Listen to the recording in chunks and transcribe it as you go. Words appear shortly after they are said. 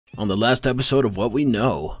On the last episode of What We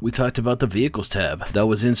Know, we talked about the Vehicles tab that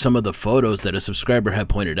was in some of the photos that a subscriber had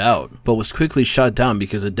pointed out, but was quickly shot down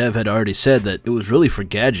because a dev had already said that it was really for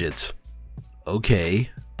gadgets.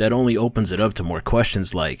 Okay, that only opens it up to more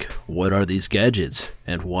questions like, what are these gadgets,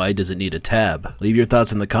 and why does it need a tab? Leave your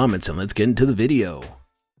thoughts in the comments and let's get into the video.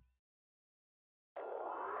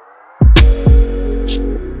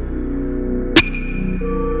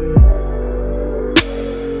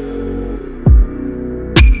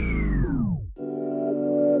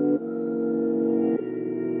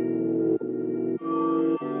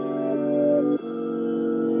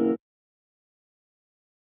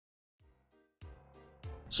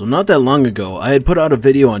 So not that long ago, I had put out a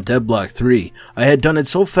video on Deadblock 3. I had done it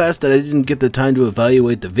so fast that I didn't get the time to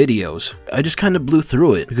evaluate the videos. I just kinda blew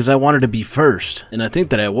through it because I wanted to be first. And I think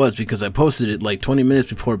that I was because I posted it like 20 minutes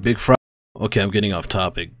before Big Friday. Okay, I'm getting off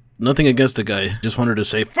topic. Nothing against the guy, just wanted to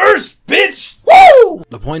say first, bitch! Woo!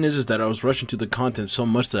 The point is that I was rushing through the content so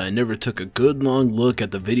much that I never took a good long look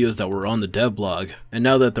at the videos that were on the devlog. And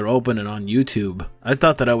now that they're open and on YouTube, I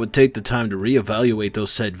thought that I would take the time to reevaluate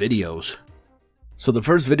those said videos. So the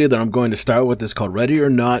first video that I'm going to start with is called Ready or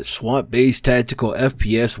Not SWAT Based Tactical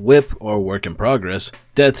FPS Whip or Work in Progress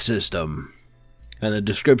Death System. And the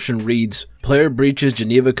description reads, Player breaches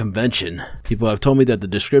Geneva Convention. People have told me that the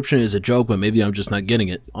description is a joke, but maybe I'm just not getting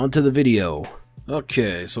it. On to the video.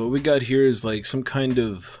 Okay, so what we got here is like some kind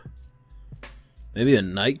of, maybe a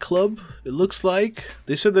nightclub, it looks like.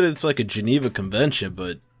 They said that it's like a Geneva Convention,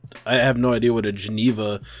 but I have no idea what a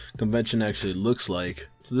Geneva Convention actually looks like.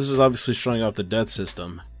 So this is obviously showing off the death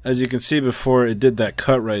system. As you can see before it did that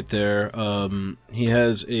cut right there, he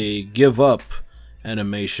has a give up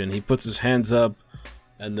animation. He puts his hands up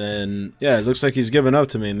and then, yeah, it looks like he's giving up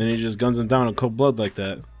to me, and then he just guns him down in cold blood like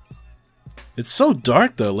that. It's so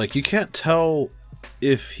dark though, like you can't tell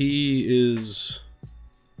if he is...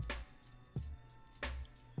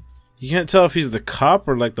 You can't tell if he's the cop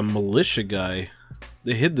or like the militia guy.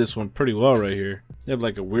 They hid this one pretty well right here. They have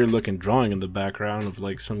like a weird looking drawing in the background of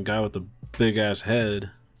like some guy with a big ass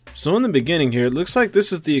head. So in the beginning here, it looks like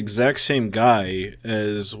this is the exact same guy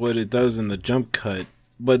as what it does in the jump cut.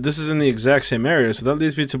 But this is in the exact same area, so that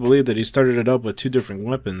leads me to believe that he started it up with two different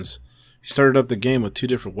weapons. He started up the game with two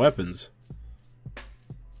different weapons.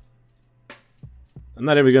 I'm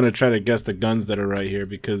not even going to try to guess the guns that are right here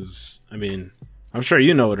because, I mean, I'm sure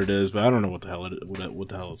you know what it is, but I don't know what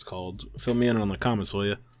the hell it's called. Fill me in on the comments, will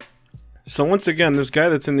you? So once again, this guy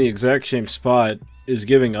that's in the exact same spot is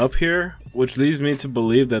giving up here, which leads me to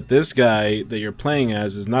believe that this guy that you're playing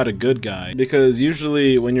as is not a good guy. Because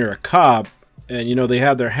usually when you're a cop and, you know, they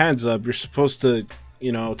have their hands up, you're supposed to,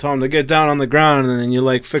 you know, tell them to get down on the ground and then you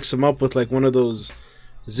like fix them up with like one of those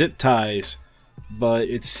zip ties. But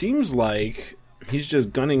it seems like he's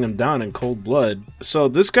just gunning him down in cold blood. So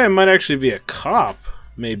this guy might actually be a cop,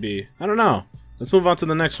 maybe. I don't know. Let's move on to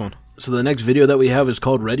the next one. So the next video that we have is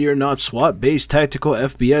called Ready or Not SWAT Based Tactical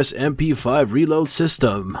FPS MP5 Reload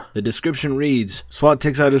System. The description reads, SWAT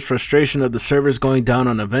takes out his frustration of the servers going down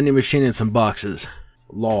on a vending machine and some boxes.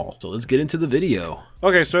 Lol. So let's get into the video.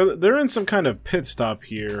 Okay, so they're in some kind of pit stop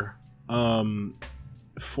here.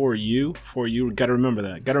 For you, gotta remember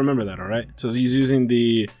that, alright? So he's using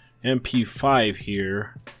the MP5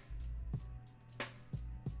 here.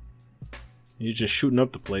 He's just shooting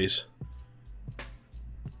up the place.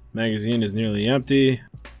 Magazine is nearly empty.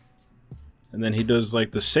 And then he does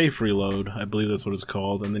like the safe reload, I believe that's what it's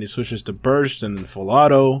called. And then he switches to burst and then full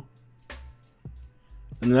auto.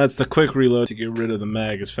 And that's the quick reload to get rid of the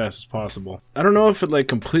mag as fast as possible. I don't know if it like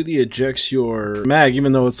completely ejects your mag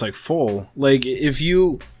even though it's like full. Like if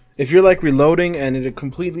you're like reloading and it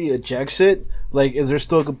completely ejects it, like is there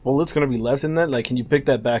still bullets gonna be left in that? Like can you pick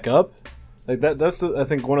that back up? Like that's I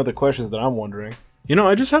think one of the questions that I'm wondering. You know,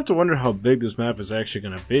 I just have to wonder how big this map is actually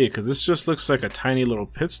gonna be, because this just looks like a tiny little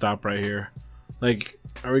pit stop right here. Like,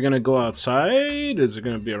 are we gonna go outside? Is it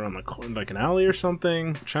gonna be around the corner, like an alley or something?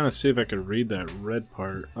 I'm trying to see if I could read that red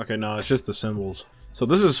part. Okay, no, it's just the symbols. So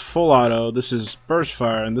this is full auto, this is burst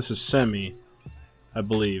fire, and this is semi, I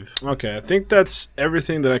believe. Okay, I think that's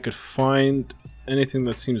everything that I could find. Anything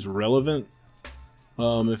that seems relevant.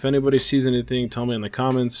 If anybody sees anything, tell me in the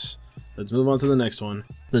comments. Let's move on to the next one.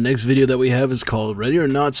 The next video that we have is called Ready or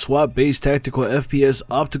Not SWAT Based Tactical FPS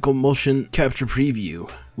Optical Motion Capture Preview,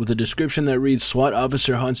 with a description that reads, SWAT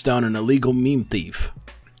officer hunts down an illegal meme thief.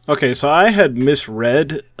 Okay, so I had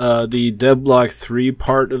misread the Devlog 3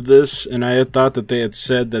 part of this, and I had thought that they had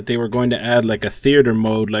said that they were going to add like a theater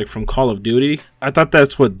mode like from Call of Duty. I thought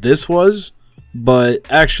that's what this was, but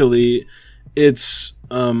actually it's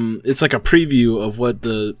like a preview of what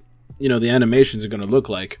the you know, the animations are going to look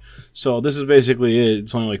like. So this is basically it.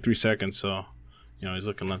 It's only like 3 seconds, so, you know, he's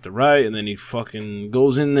looking left to right, and then he fucking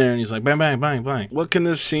goes in there, and he's like, bang, bang, bang, bang. What can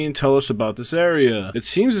this scene tell us about this area? It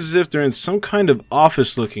seems as if they're in some kind of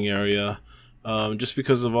office-looking area, just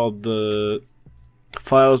because of all the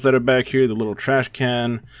files that are back here, the little trash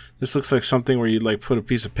can. This looks like something where you'd like put a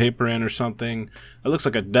piece of paper in or something. It looks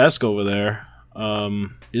like a desk over there.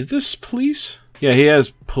 Is this police? Yeah, he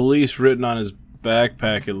has police written on his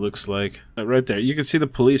backpack, it looks like. Right there. You can see the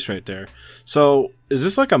police right there. So, is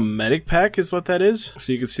this like a medic pack is what that is?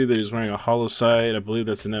 So you can see that he's wearing a hollow sight. I believe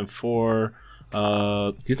that's an M4.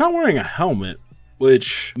 He's not wearing a helmet,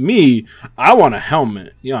 which, I want a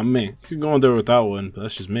helmet. Yeah, me. You can go in there without one, but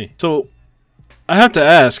that's just me. So, I have to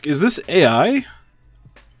ask, is this AI?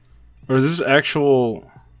 Or is this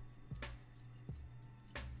actual...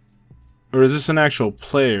 Or is this an actual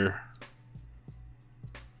player?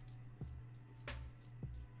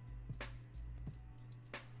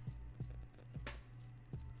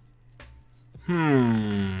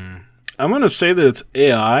 I'm gonna say that it's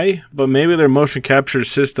AI, but maybe their motion capture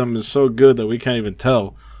system is so good that we can't even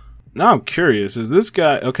tell. Now I'm curious, is this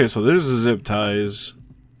guy... Okay, so there's the zip ties.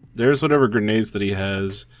 There's whatever grenades that he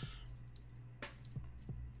has.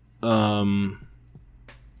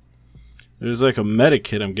 There's like a medic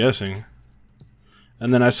kit, I'm guessing.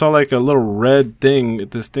 And then I saw like a little red thing,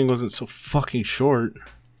 if this thing wasn't so fucking short.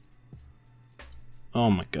 Oh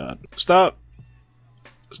my god. Stop!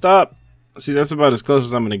 Stop! See, that's about as close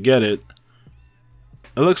as I'm gonna get it.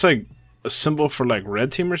 It looks like a symbol for like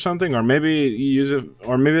red team or something, or maybe you use it,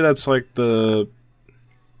 or maybe that's like the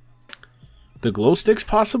glow sticks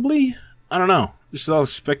possibly? I don't know. This is all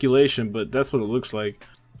speculation, but that's what it looks like.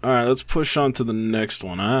 Alright, let's push on to the next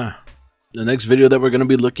one, huh? The next video that we're going to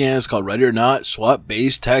be looking at is called Ready or Not, SWAT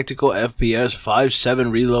Based Tactical FPS 5.7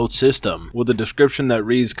 Reload System, with a description that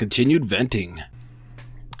reads, Continued Venting.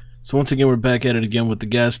 So once again, we're back at it again with the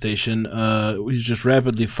gas station. He's just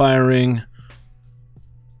rapidly firing,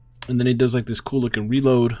 and then he does like this cool looking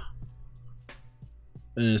reload,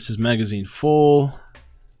 and it's his magazine full.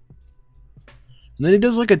 And then he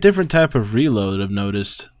does like a different type of reload, I've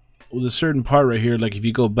noticed. With a certain part right here, like if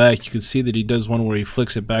you go back, you can see that he does one where he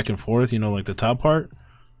flicks it back and forth, you know, like the top part.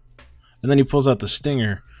 And then he pulls out the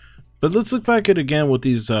stinger. But let's look back at it again with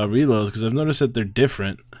these reloads, because I've noticed that they're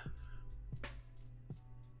different.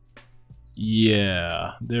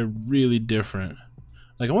 Yeah, they're really different.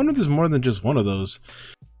 Like, I wonder if there's more than just one of those.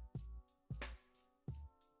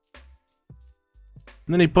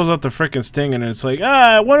 And then he pulls out the frickin' stinger, and it's like,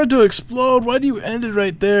 I wanted to explode. Why do you end it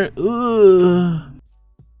right there? Ugh.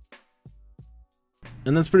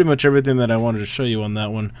 And that's pretty much everything that I wanted to show you on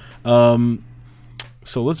that one.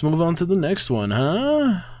 So let's move on to the next one,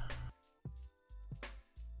 huh?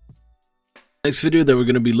 Next video that we're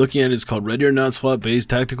going to be looking at is called Ready or Not SWAT Based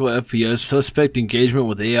Tactical FPS Suspect Engagement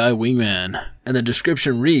with AI Wingman. And the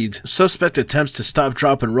description reads, Suspect attempts to stop,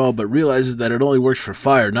 drop, and roll, but realizes that it only works for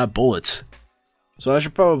fire, not bullets. So I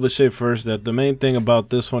should probably say first that the main thing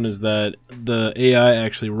about this one is that the AI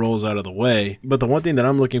actually rolls out of the way. But the one thing that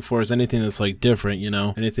I'm looking for is anything that's like different, you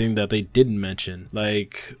know? Anything that they didn't mention.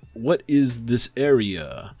 Like, what is this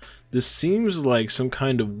area? This seems like some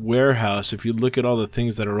kind of warehouse if you look at all the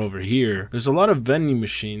things that are over here. There's a lot of vending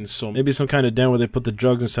machines, so maybe some kind of den where they put the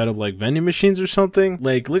drugs inside of like vending machines or something.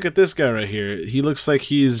 Like, look at this guy right here. He looks like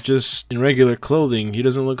he's just in regular clothing. He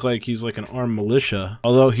doesn't look like he's like an armed militia.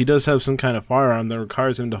 Although he does have some kind of firearm that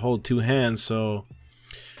requires him to hold 2 hands, so...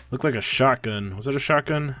 Looked like a shotgun. Was that a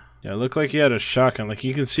shotgun? Yeah, it looked like he had a shotgun. Like,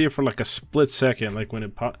 you can see it for like a split second, like when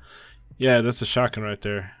it pop... Yeah, that's a shotgun right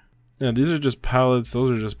there. Yeah, these are just pallets. Those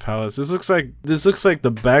are just pallets. This looks like the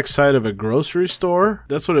backside of a grocery store.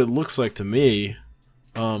 That's what it looks like to me.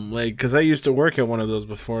 Like, cause I used to work at one of those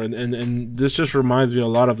before, and this just reminds me a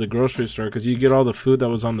lot of the grocery store, because you get all the food that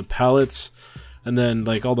was on the pallets, and then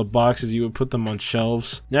like all the boxes, you would put them on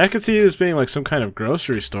shelves. Now I could see this being like some kind of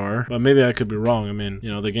grocery store, but maybe I could be wrong. I mean,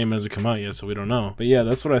 you know, the game hasn't come out yet, so we don't know. But yeah,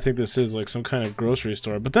 that's what I think this is, like some kind of grocery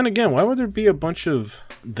store. But then again, why would there be a bunch of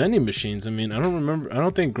vending machines? I mean, I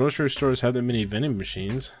don't think grocery stores have that many vending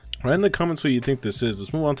machines. Write in the comments what you think this is.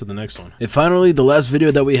 Let's move on to the next one. And finally, the last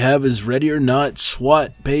video that we have is Ready or Not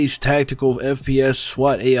SWAT-based tactical FPS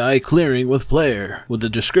SWAT AI clearing with player, with a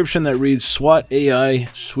description that reads SWAT AI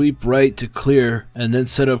sweep right to clear and then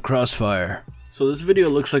set up crossfire. So this video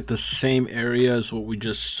looks like the same area as what we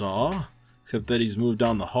just saw, except that he's moved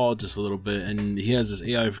down the hall just a little bit and he has his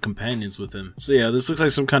AI companions with him. So yeah, this looks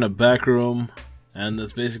like some kind of back room, and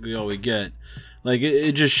that's basically all we get. Like,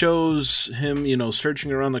 it just shows him, you know,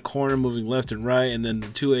 searching around the corner, moving left and right, and then the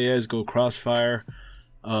 2 AIs go crossfire.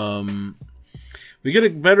 We get a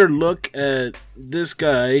better look at this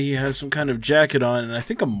guy. He has some kind of jacket on, and I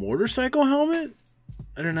think a motorcycle helmet?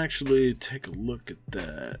 I didn't actually take a look at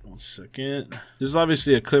that. 1 second. This is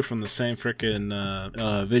obviously a clip from the same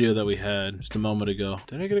frickin' video that we had just a moment ago.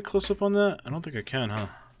 Did I get a close-up on that? I don't think I can, huh?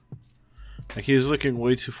 Like, he's looking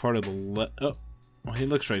way too far to the left. Oh, well, he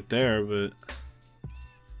looks right there, but...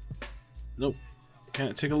 Nope.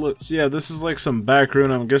 Can't take a look. So yeah, this is like some back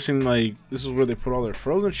room. I'm guessing like this is where they put all their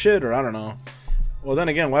frozen shit, or I don't know. Well, then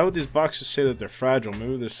again, why would these boxes say that they're fragile?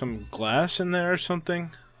 Maybe there's some glass in there or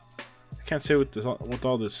something. I can't say what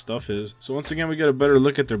all this stuff is. So once again, we get a better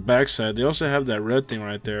look at their backside. They also have that red thing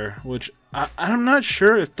right there, which I'm not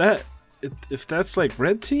sure if that's like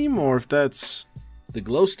red team or if that's the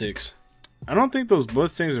glow sticks. I don't think those blood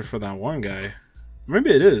stains are for that one guy.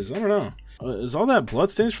 Maybe it is. I don't know. Is all that blood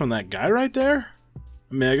stains from that guy right there?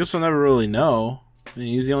 I mean, I guess we'll never really know. I mean,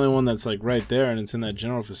 he's the only one that's like right there, and it's in that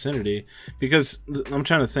general vicinity. Because I'm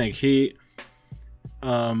trying to think. He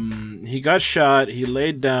got shot. He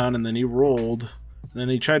laid down, and then he rolled. And then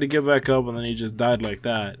he tried to get back up, and then he just died like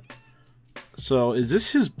that. So, is this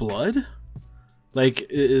his blood? Like,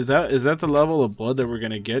 is that the level of blood that we're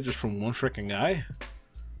gonna get just from one freaking guy?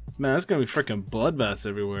 Man, that's gonna be freaking bloodbaths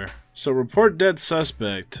everywhere. So, report dead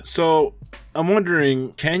suspect. So, I'm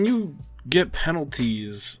wondering, can you get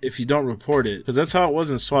penalties if you don't report it? Because that's how it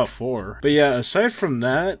was in SWAT 4. But yeah, aside from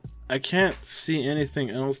that, I can't see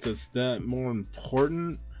anything else that's that more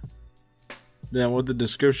important than what the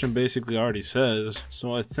description basically already says.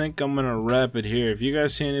 So I think I'm gonna wrap it here. If you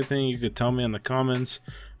guys see anything, you could tell me in the comments.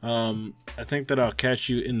 I think that I'll catch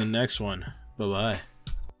you in the next one. Bye bye.